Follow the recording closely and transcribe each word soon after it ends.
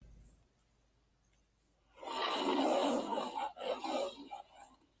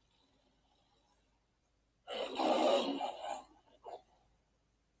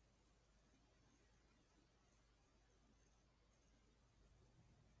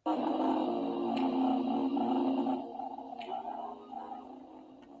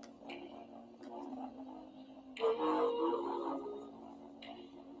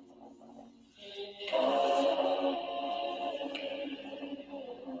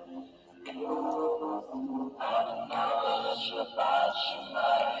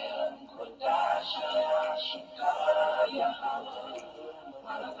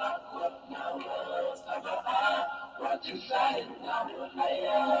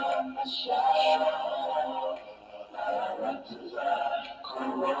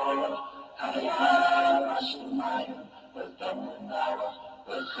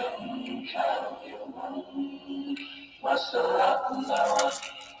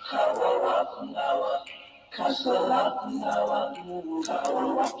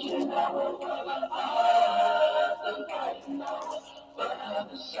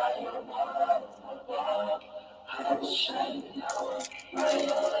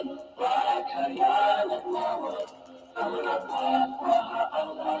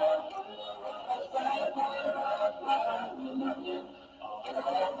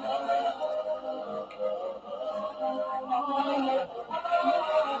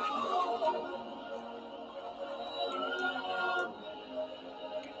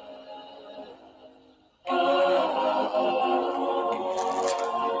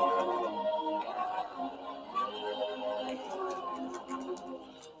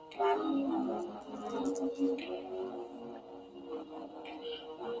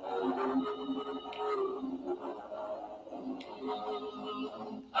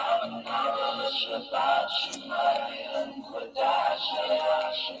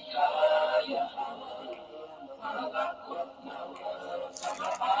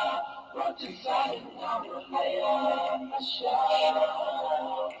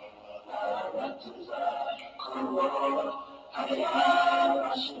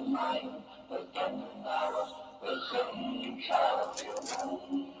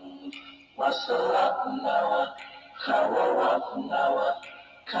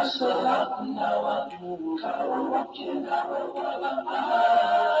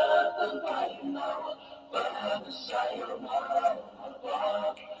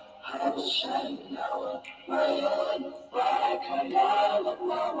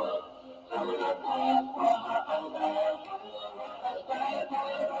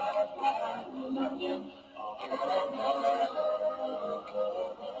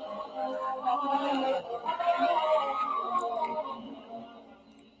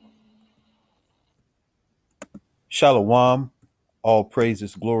Shalom, all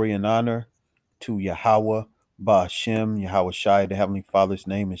praises, glory, and honor to Yahweh, Ba'ashem, Yahweh Shai. The Heavenly Father's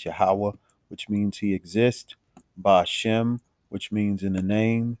name is Yahweh, which means he exists. Ba'ashem, which means in the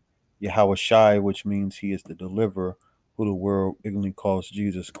name. Yahweh Shai, which means he is the deliverer, who the world ignorantly calls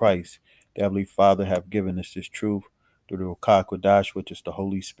Jesus Christ. The Heavenly Father have given us this truth through the Ruach Kodash, which is the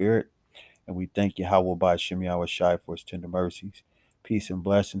Holy Spirit. And we thank Yahweh Ba'ashem, Yahweh Shai for his tender mercies. Peace and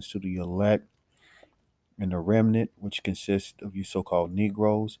blessings to the elect and the remnant, which consists of you so-called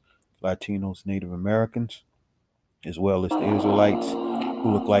Negroes, Latinos, Native Americans, as well as the Israelites,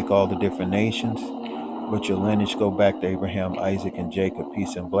 who look like all the different nations, but your lineage go back to Abraham, Isaac, and Jacob.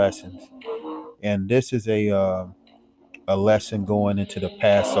 Peace and blessings. And this is a lesson going into the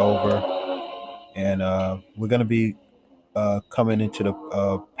Passover, and we're going to be coming into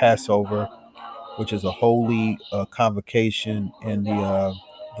the Passover, which is a holy convocation in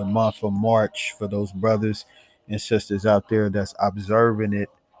the month of March for those brothers and sisters out there that's observing it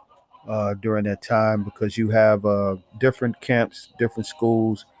during that time, because you have different camps, different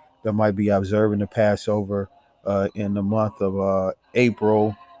schools that might be observing the Passover in the month of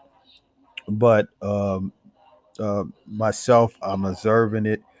April. But myself, I'm observing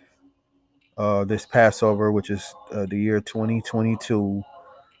it this Passover, which is the year 2022,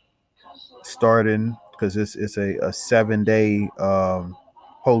 starting because it's a 7-day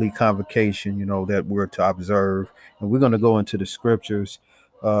holy convocation, that we're to observe. And we're going to go into the scriptures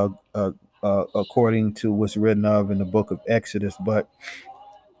uh, uh, according to what's written of in the book of Exodus. But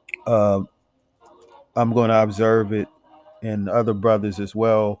uh, I'm going to observe it, and other brothers as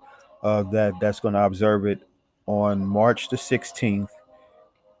well that's going to observe it on March the 16th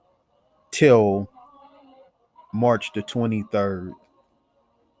till March the 23rd.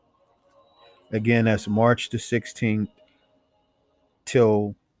 Again, that's March the 16th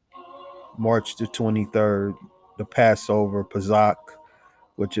till March the 23rd, the Passover, Pesach,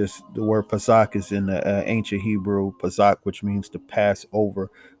 which is the word Pesach is in the ancient Hebrew, Pesach, which means to pass over.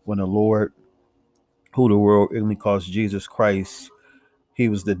 When the Lord, who the world only calls Jesus Christ, he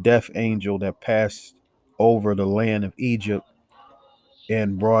was the death angel that passed over the land of Egypt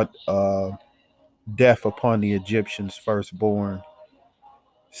and brought death upon the Egyptians' firstborn.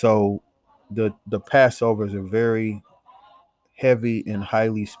 So the Passover is a very heavy and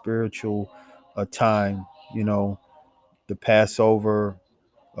highly spiritual time. The Passover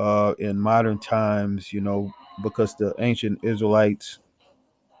in modern times, because the ancient Israelites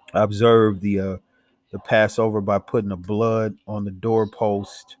observed the Passover by putting the blood on the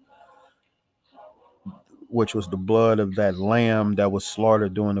doorpost, which was the blood of that lamb that was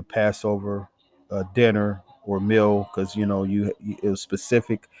slaughtered during the Passover dinner or meal, because it was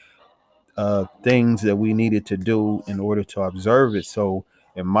specific things that we needed to do in order to observe it. So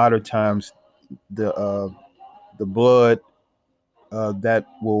in modern times, the blood that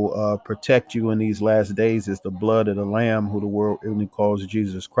will protect you in these last days is the blood of the Lamb, who the world only calls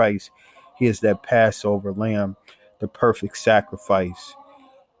Jesus Christ. He is that Passover Lamb, the perfect sacrifice.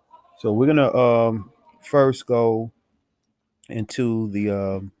 So we're gonna first go into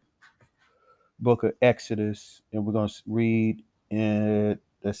the book of Exodus, and we're gonna read in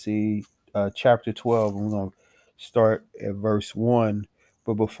let's see, chapter 12, and we're gonna start at verse 1.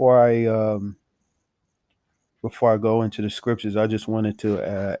 But before I go into the scriptures, I just wanted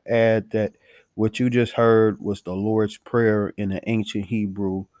to add that what you just heard was the Lord's Prayer in the ancient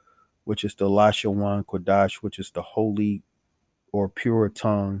Hebrew, which is the Lashawan Kodash, which is the holy or pure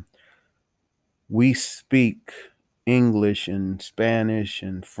tongue. We speak English and Spanish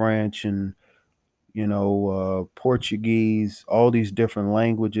and French and Portuguese, all these different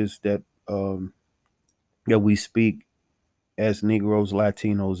languages that we speak as Negroes,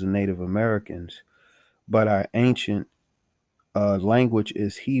 Latinos, and Native Americans. But our ancient language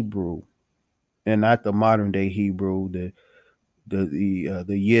is Hebrew, and not the modern day Hebrew, the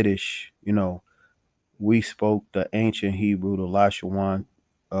Yiddish. We spoke the ancient Hebrew, the Lashawan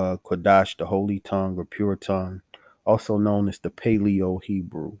Kodash, the holy tongue or pure tongue, also known as the Paleo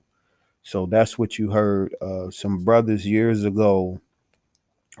Hebrew. So that's what you heard. Some brothers years ago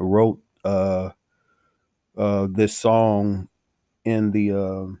wrote this song in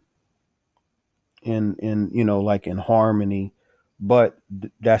the in like in harmony, but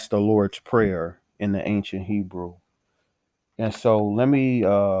that's the Lord's Prayer in the ancient Hebrew. And so let me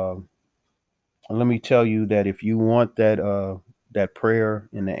tell you that if you want that prayer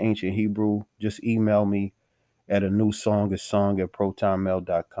in the ancient Hebrew, just email me at a new song is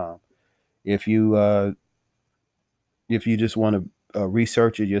song@protonmail.com. If you just want to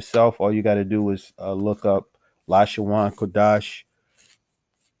research it yourself, all you got to do is look up Lashawan Kodash,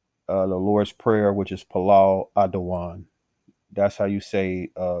 the Lord's Prayer, which is Palau Adawan. That's how you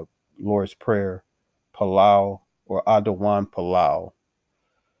say Lord's Prayer, Palau, or Adawan Palau,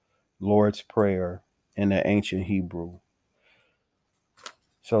 Lord's Prayer in the ancient Hebrew.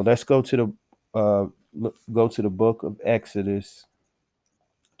 So let's go to the book of Exodus,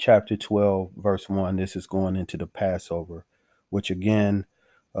 chapter 12, verse 1. This is going into the Passover, which again,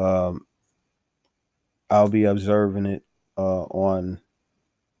 um, I'll be observing it on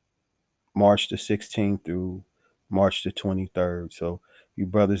March the 16th through March the 23rd. So you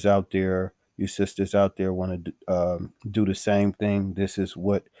brothers out there, you sisters out there want to do the same thing. This is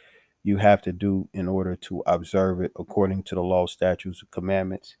what you have to do in order to observe it according to the law, statutes, and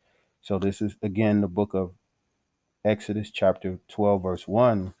commandments. So this is again the book of Exodus, chapter 12, verse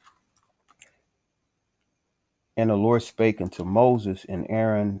 1. And the Lord spake unto Moses and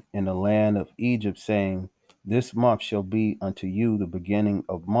Aaron in the land of Egypt, saying, This month shall be unto you the beginning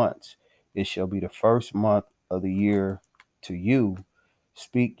of months. It shall be the first month of the year to you.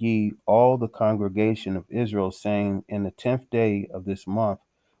 Speak ye all the congregation of Israel, saying, In the 10th day of this month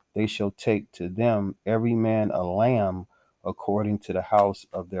they shall take to them every man a lamb according to the house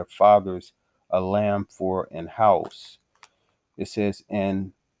of their fathers, a lamb for an house. It says,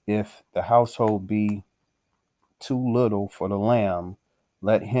 And if the household be too little for the lamb,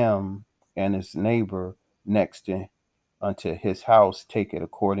 let him and his neighbor next to unto his house take it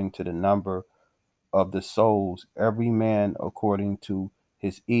according to the number of the souls. Every man according to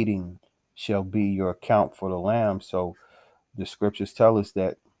his eating shall be your account for the lamb. So the scriptures tell us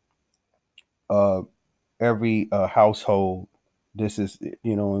that uh, every household, this is,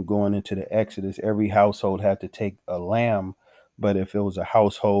 and going into the Exodus, every household had to take a lamb. But if it was a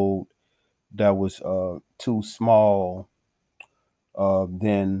household that was too small,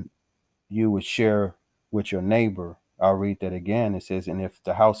 then you would share with your neighbor. I'll read that again. It says, "And if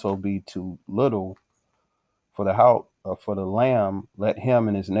the household be too little for the house for the lamb, let him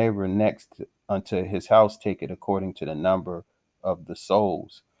and his neighbor next unto his house take it according to the number of the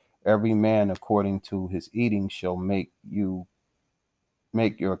souls. Every man according to his eating shall make your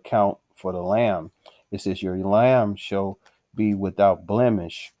account for the lamb." It says, "Your lamb shall be without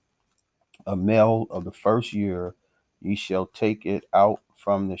blemish, a male of the first year. Ye shall take it out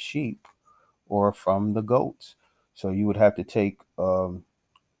from the sheep or from the goats." So you would have to take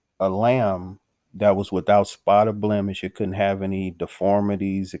a lamb that was without spot or blemish. It couldn't have any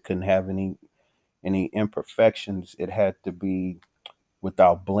deformities. It couldn't have any imperfections. It had to be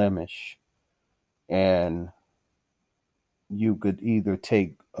without blemish. And you could either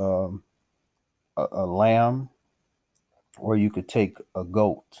take a lamb, or you could take a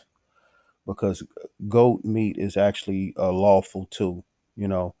goat, because goat meat is actually lawful too. You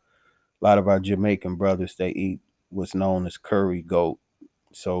know, a lot of our Jamaican brothers, they eat what's known as curry goat.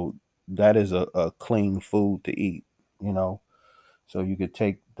 So that is a clean food to eat, you know. So you could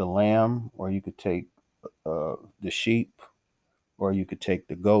take the lamb, or you could take the sheep, or you could take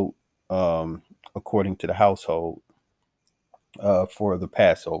the goat, um, according to the household, for the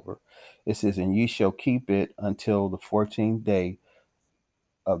Passover. It says, "And ye shall keep it until the 14th day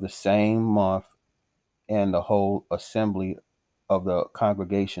of the same month, and the whole assembly of the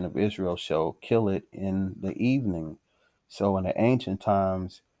congregation of Israel shall kill it in the evening." So in the ancient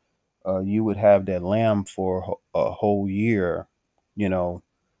times, you would have that lamb for a whole year, you know,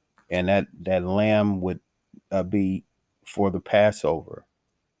 and that lamb would be for the Passover.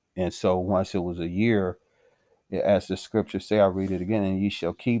 And so once it was a year, as the scriptures say, I'll read it again, "And ye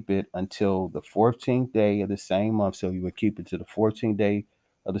shall keep it until the 14th day of the same month." So you would keep it to the 14th day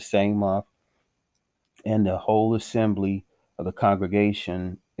of the same month, and the whole assembly of the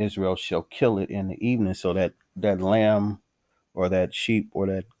congregation Israel shall kill it in the evening. So that lamb, or that sheep, or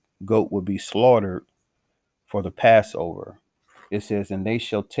that goat would be slaughtered for the Passover. It says, "And they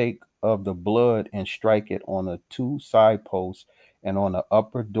shall take of the blood and strike it on the two side posts and on the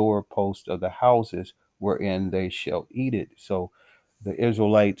upper door post of the houses wherein they shall eat it." So the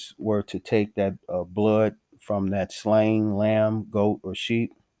Israelites were to take that blood from that slain lamb, goat, or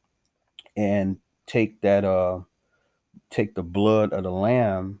sheep, and take that take the blood of the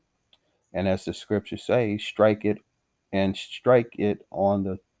lamb, and as the scriptures say, strike it on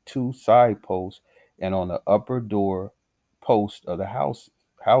the two side posts and on the upper door post of the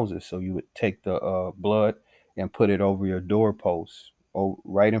houses. So you would take the blood and put it over your doorposts, or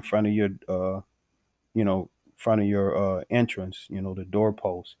right in front of your you know front of your entrance, the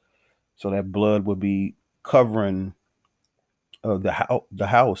doorpost. So that blood would be covering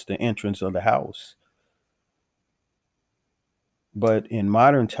the entrance of the house. But in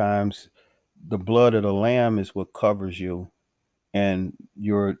modern times, the blood of the lamb is what covers you, and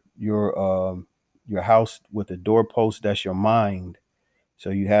your house with the doorpost, that's your mind. So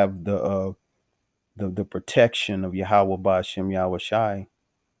you have the protection of Yahweh Bashem Yahweh Shai,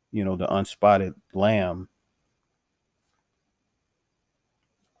 the unspotted lamb.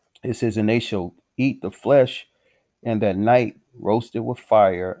 It says, "And they shall eat the flesh, and that night roasted with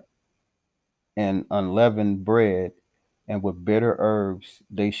fire and unleavened bread, and with bitter herbs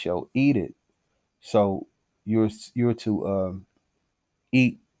they shall eat it." So you're to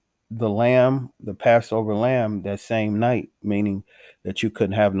eat the lamb, the Passover lamb, that same night, meaning that you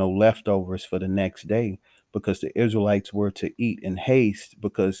couldn't have no leftovers for the next day, because the Israelites were to eat in haste.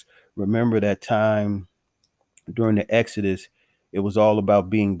 Because remember that time during the Exodus, it was all about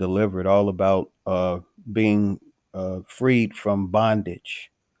being delivered, all about being freed from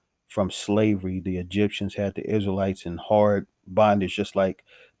bondage, from slavery. The Egyptians had the Israelites in hard bondage, just like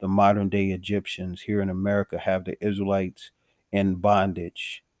the modern day Egyptians here in America have the Israelites in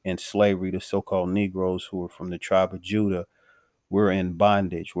bondage and slavery. The so called Negroes who are from the tribe of Judah, we're in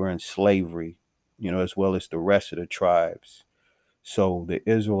bondage, we're in slavery, as well as the rest of the tribes. So the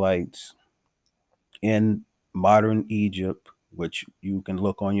Israelites in modern Egypt, which you can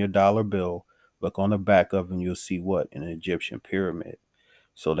look on your dollar bill, look on the back of, and you'll see what? An Egyptian pyramid.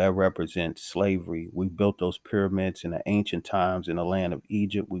 So that represents slavery. We built those pyramids in the ancient times in the land of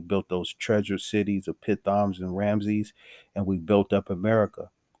Egypt. We built those treasure cities of Pithoms and Ramses, and we built up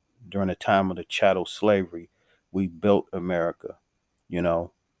America during the time of the chattel slavery. We built America. You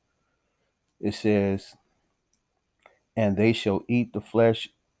know, it says, "And they shall eat the flesh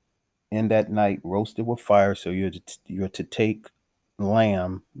in that night roasted with fire." So you're to take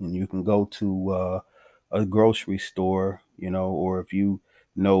lamb, and you can go to a grocery store, or if you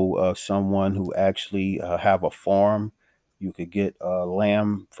know someone who actually have a farm, you could get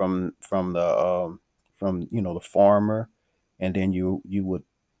lamb from the farmer, and then you would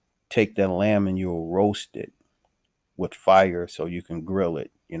take that lamb and you'll roast it with fire so you can grill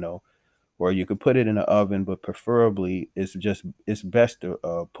it, or you could put it in the oven, but preferably it's best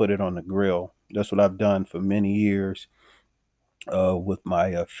to put it on the grill. That's what I've done for many years with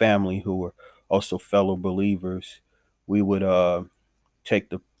my family, who were also fellow believers. We would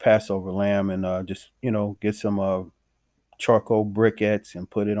take the Passover lamb and just get some charcoal briquettes and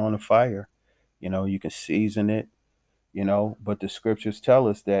put it on the fire. You can season it, but the scriptures tell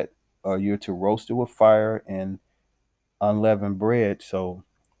us that you're to roast it with fire and unleavened bread. So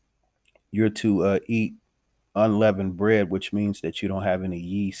you're to eat unleavened bread, which means that you don't have any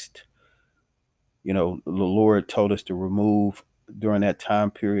yeast. The Lord told us to remove during that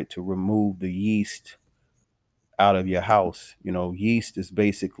time period to remove the yeast out of your house. Yeast is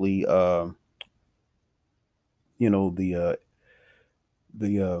basically, you know, the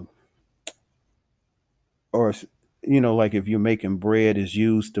or like if you're making bread, is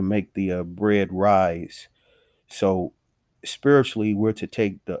used to make the bread rise. So spiritually, we're to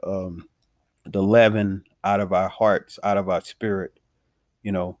take the leaven out of our hearts, out of our spirit,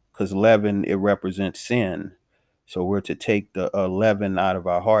 because leaven, it represents sin. So we're to take the leaven out of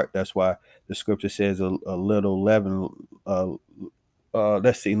our heart. That's why the scripture says a little leaven.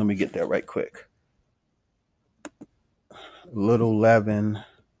 Let's see. Let me get that right quick. Little leaven.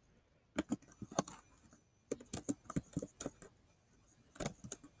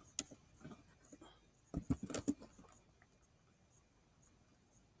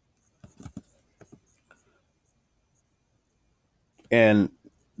 And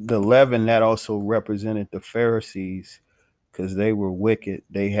the leaven, that also represented the Pharisees, because they were wicked.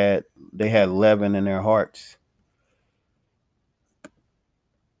 They had leaven in their hearts.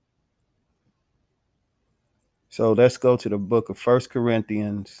 So let's go to the book of First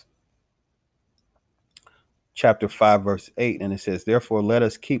Corinthians, chapter 5, verse 8, and it says, "Therefore let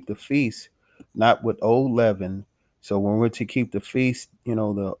us keep the feast, not with old leaven." So when we're to keep the feast,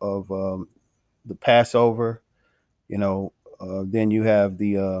 the Passover, then you have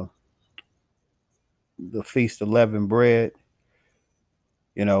the feast of leavened bread.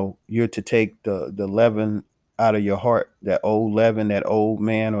 You're to take the leaven out of your heart, that old leaven, that old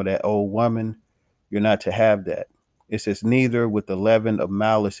man or that old woman. You're not to have that. It says, "Neither with the leaven of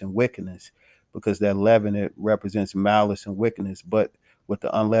malice and wickedness," because that leaven, it represents malice and wickedness, but with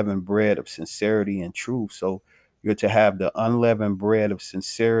the unleavened bread of sincerity and truth. So you're to have the unleavened bread of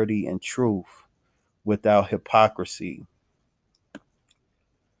sincerity and truth without hypocrisy.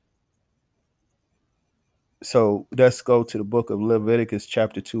 So let's go to the book of Leviticus,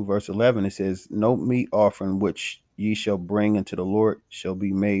 chapter 2, verse 11. It says, "No meat offering which ye shall bring unto the Lord shall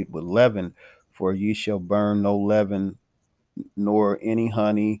be made with leaven, for ye shall burn no leaven, nor any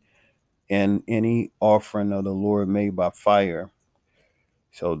honey, and any offering of the Lord made by fire."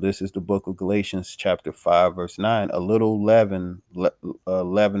 So this is the book of Galatians, chapter 5, verse 9. "A little leaven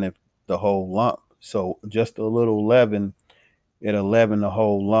leaveneth the whole lump." So just a little leaven, it'll leaven the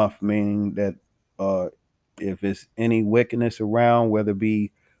whole lump, meaning that uh, if it's any wickedness around, whether it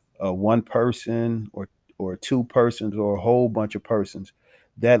be one person or two persons or a whole bunch of persons,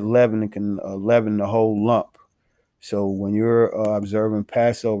 that leaven can leaven the whole lump. So when you're observing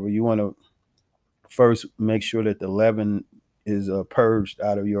Passover, you want to first make sure that the leaven is purged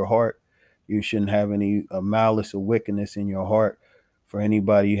out of your heart. You shouldn't have any malice or wickedness in your heart. For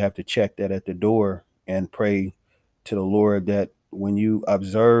anybody, you have to check that at the door and pray to the Lord that when you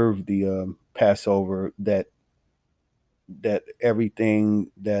observe the Passover, that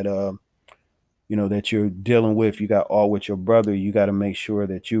everything that that you're dealing with, you got all with your brother. You got to make sure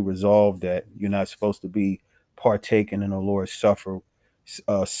that you resolve that. You're not supposed to be partaking in the Lord's supper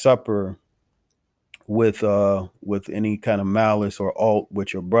with any kind of malice or alt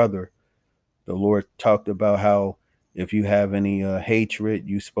with your brother. The Lord talked about how if you have any hatred,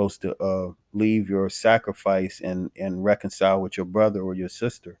 you're supposed to leave your sacrifice and reconcile with your brother or your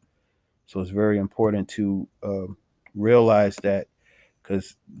sister. So it's very important to realize that,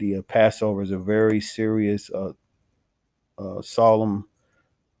 because the Passover is a very serious, solemn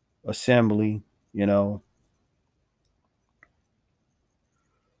assembly. You know,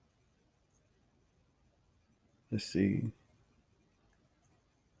 let's see.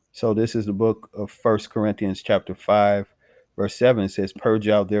 So this is the book of First Corinthians chapter 5, verse 7. It says, "Purge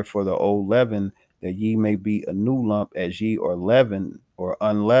out therefore the old leaven, that ye may be a new lump, as ye are leavened or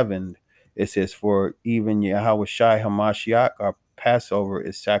unleavened." It says, "For even Yahweh Shai Hamashiach, our Passover,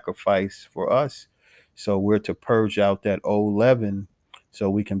 is sacrificed for us." So we're to purge out that old leaven so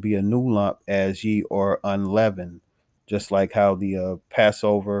we can be a new lump, as ye are unleavened. Just like how the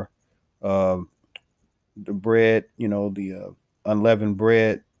Passover, uh, the bread, the unleavened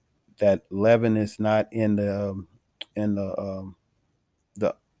bread, that leaven is not in in the um,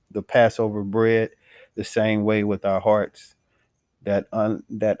 the the Passover bread. The same way with our hearts, that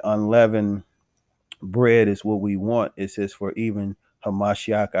unleavened bread is what we want. It says, "For even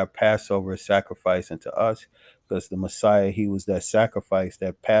Hamashiach, our Passover, is sacrificed unto us," because the Messiah, he was that sacrifice,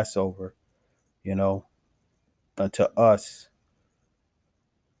 that Passover, you know, unto us.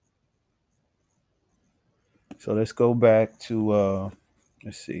 So let's go back to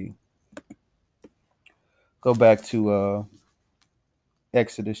let's see, go back to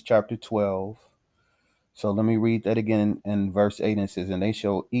Exodus chapter 12. So let me read that again in verse 8. And it says, "And they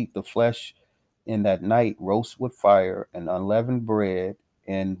shall eat the flesh in that night roast with fire and unleavened bread,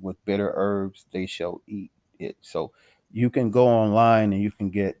 and with bitter herbs they shall eat it. So you can go online and you can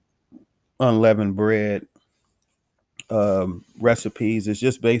get unleavened bread recipes. It's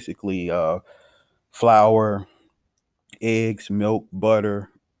just basically flour, eggs, milk, butter,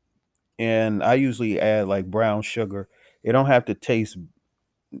 and I usually add like brown sugar. It don't have to taste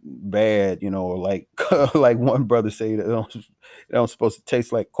bad, or like like one brother say that it don't supposed to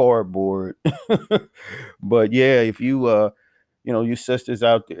taste like cardboard. But yeah, if you you sisters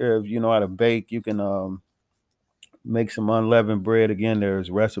out there, if you know how to bake, you can make some unleavened bread. Again,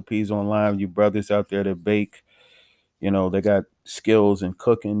 there's recipes online. You brothers out there that bake, they got skills in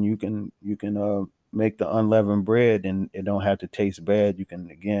cooking. You can make the unleavened bread, and it don't have to taste bad. You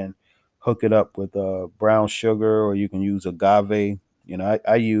can, again, hook it up with brown sugar, or you can use agave.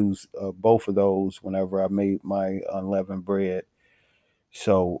 I use both of those whenever I made my unleavened bread.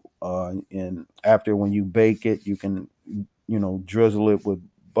 So and after, when you bake it, you can drizzle it with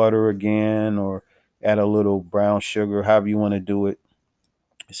butter again, or add a little brown sugar, however you want to do it.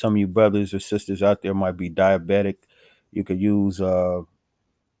 Some of you brothers or sisters out there might be diabetic. You could use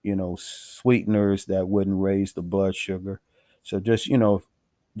sweeteners that wouldn't raise the blood sugar. So just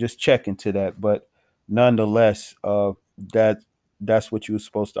check into that. But nonetheless, that's what you're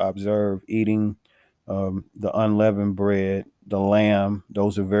supposed to observe: eating the unleavened bread, the lamb.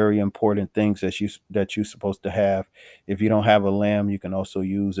 Those are very important things that you're supposed to have. If you don't have a lamb, you can also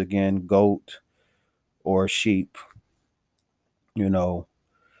use, again, goat or sheep. You know,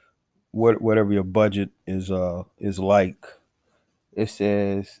 whatever your budget is like. It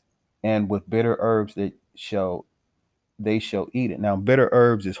says, and with bitter herbs they shall eat it. Now, bitter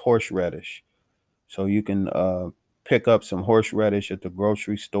herbs is horseradish. So you can pick up some horseradish at the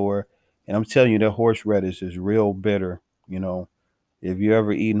grocery store. And I'm telling you, that horseradish is real bitter. You know, if you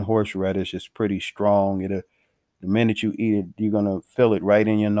ever eaten horseradish, it's pretty strong. The minute you eat it, you're gonna feel it right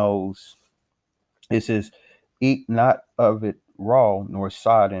in your nose. It says, eat not of it raw, nor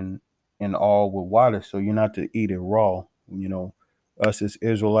sodden in all with water. So you're not to eat it raw. Us as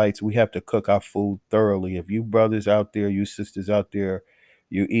Israelites, we have to cook our food thoroughly. If you brothers out there, you sisters out there,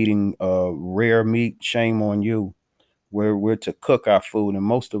 you're eating rare meat, shame on you. We're to cook our food, and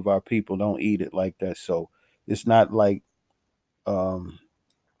most of our people don't eat it like that. So it's not like um,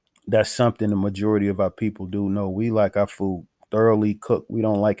 that's something the majority of our people do. No, we like our food thoroughly cooked. We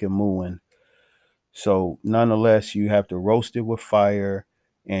don't like it mooing. So nonetheless, you have to roast it with fire,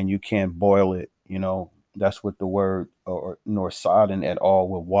 and you can't boil it. That's what the word, or nor sodden at all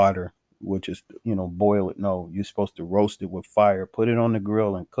with water, which is, boil it. No, you're supposed to roast it with fire, put it on the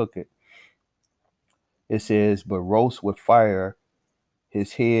grill and cook it. It says, but roast with fire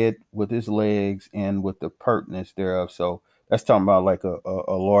his head with his legs and with the pertness thereof. So that's talking about like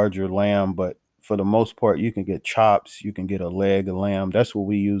a larger lamb, but for the most part, you can get chops, you can get a leg of lamb. That's what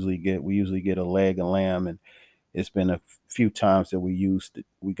we usually get. We usually get a leg of lamb, and it's been a few times that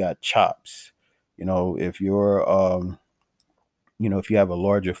we got chops. If if you have a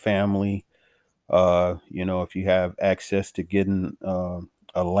larger family, if you have access to getting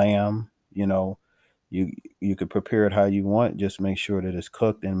a lamb, you you could prepare it how you want. Just make sure that it's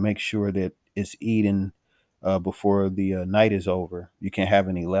cooked, and make sure that it's eaten before the night is over. You can't have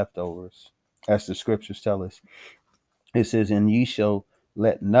any leftovers, as the scriptures tell us. It says, and ye shall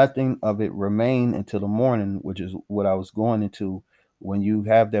let nothing of it remain until the morning, which is what I was going into. When you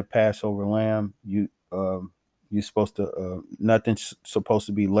have that Passover lamb, you're supposed to nothing's supposed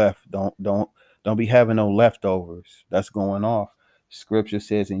to be left. Don't be having no leftovers. That's going off. Scripture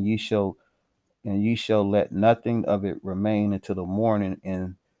says, and ye shall let nothing of it remain until the morning,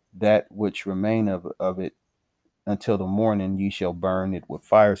 and that which remain of it until the morning ye shall burn it with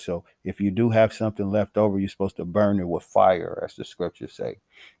fire. So if you do have something left over, you're supposed to burn it with fire, as the scriptures say.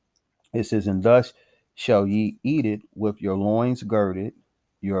 It says, and thus shall ye eat it with your loins girded,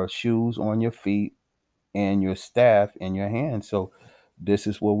 your shoes on your feet, and your staff in your hand. So this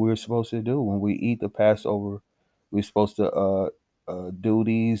is what we're supposed to do when we eat the Passover. We're supposed to do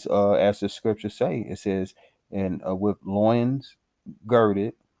these as the scriptures say. It says, and with loins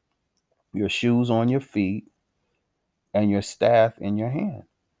girded, your shoes on your feet, and your staff in your hand.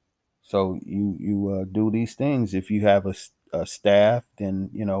 So you do these things. If you have a staff, then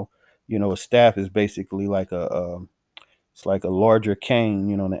a staff is basically like it's like a larger cane.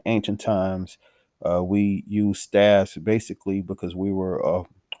 In the ancient times, we used staffs basically because we were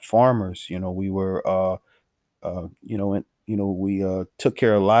farmers. We were we took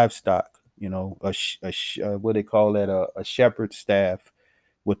care of livestock. What they call that, a shepherd staff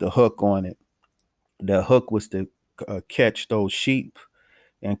with a hook on it. The hook was to catch those sheep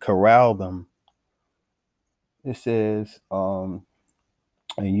and corral them. It says, and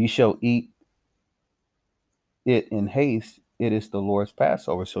ye shall eat it in haste. It is the Lord's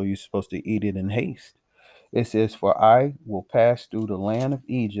Passover. So you're supposed to eat it in haste. It says, for I will pass through the land of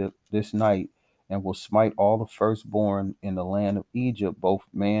Egypt this night, and will smite all the firstborn in the land of Egypt, both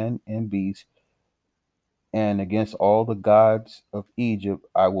man and beast, and against all the gods of Egypt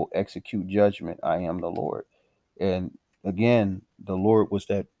I will execute judgment. I am the Lord. And again, the Lord was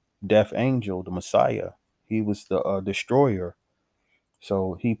that death angel, the Messiah. He was the destroyer.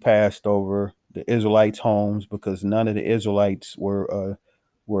 So he passed over the Israelites' homes because none of the Israelites were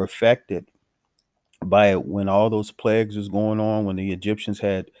affected by it when all those plagues was going on. When the Egyptians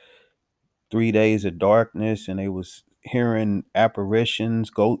had 3 days of darkness and they was hearing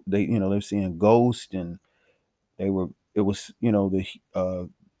apparitions, they're seeing ghosts, and they were it was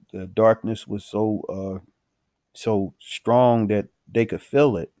the darkness was so strong that they could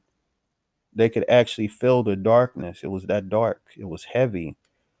feel it. They could actually feel the darkness. It was that dark. It was heavy.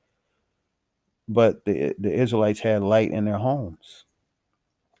 But the Israelites had light in their homes.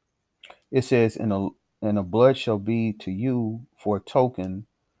 It says, and the blood shall be to you for a token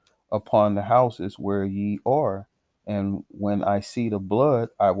upon the houses where ye are. And when I see the blood,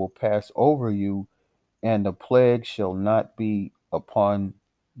 I will pass over you, and the plague shall not be upon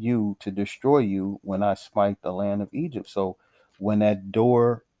you to destroy you when I smite the land of Egypt. So when that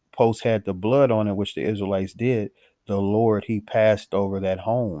door post had the blood on it, which the Israelites did, the Lord, he passed over that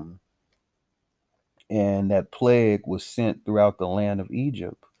home. And that plague was sent throughout the land of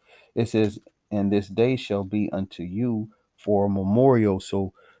Egypt. It says, and this day shall be unto you for a memorial.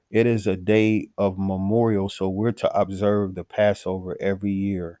 So it is a day of memorial. So we're to observe the Passover every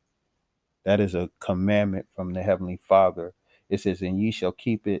year. That is a commandment from the Heavenly Father. It says, and ye shall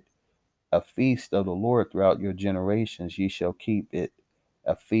keep it a feast of the Lord throughout your generations. Ye shall keep it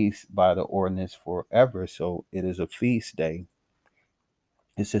a feast by the ordinance forever. So it is a feast day.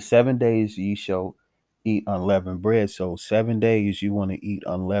 It says 7 days ye shall eat unleavened bread. So 7 days you want to eat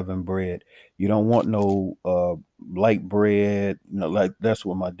unleavened bread. You don't want no light bread. Like that's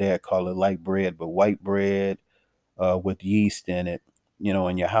what my dad called it, light bread, but white bread with yeast in it.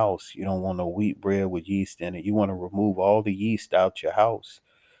 In your house, you don't want no wheat bread with yeast in it. You want to remove all the yeast out your house.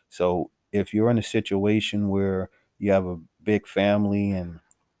 So if you're in a situation where you have a big family and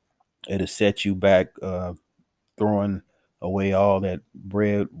it'll set you back, throwing away all that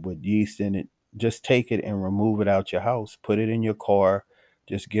bread with yeast in it, just take it and remove it out your house. Put it in your car.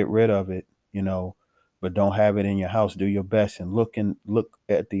 Just get rid of it, but don't have it in your house. Do your best and look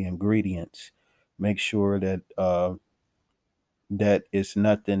at the ingredients. Make sure that it's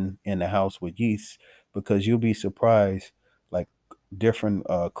nothing in the house with yeast, because you'll be surprised, like different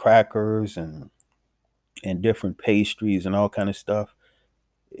crackers and different pastries and all kind of stuff.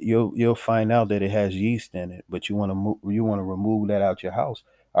 You'll find out that it has yeast in it, but you want to remove that out your house.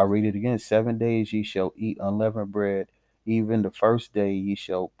 I'll read it again. 7 days ye shall eat unleavened bread. Even the first day ye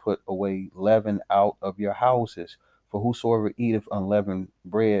shall put away leaven out of your houses. For whosoever eateth unleavened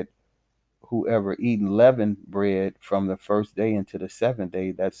bread, whoever eaten leavened bread from the first day into the seventh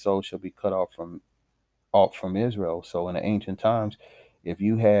day, that soul shall be cut off from Israel. So in the ancient times, if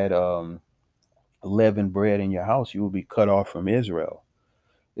you had leavened bread in your house, you will be cut off from Israel.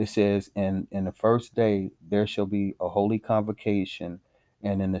 It says, and in the first day there shall be a holy convocation,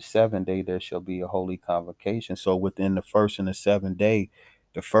 and in the seventh day there shall be a holy convocation. So within the first and the seventh day,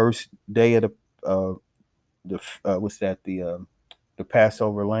 the first day of what's that, the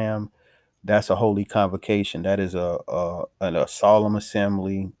Passover lamb, that's a holy convocation. That is a solemn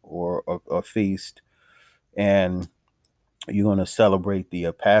assembly or a feast, and you're going to celebrate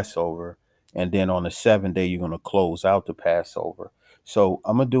the Passover, and then on the seventh day you're going to close out the Passover. So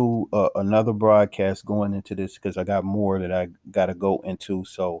I'm gonna do another broadcast going into this because I got more that I got to go into.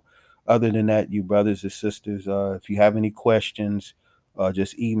 So other than that, you brothers and sisters, if you have any questions,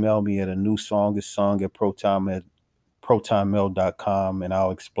 just email me at a new song is song at protonmail.com, and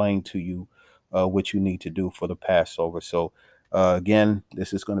I'll explain to you what you need to do for the Passover. So again,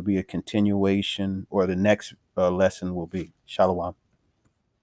 this is going to be a continuation, or the next lesson will be Shalom.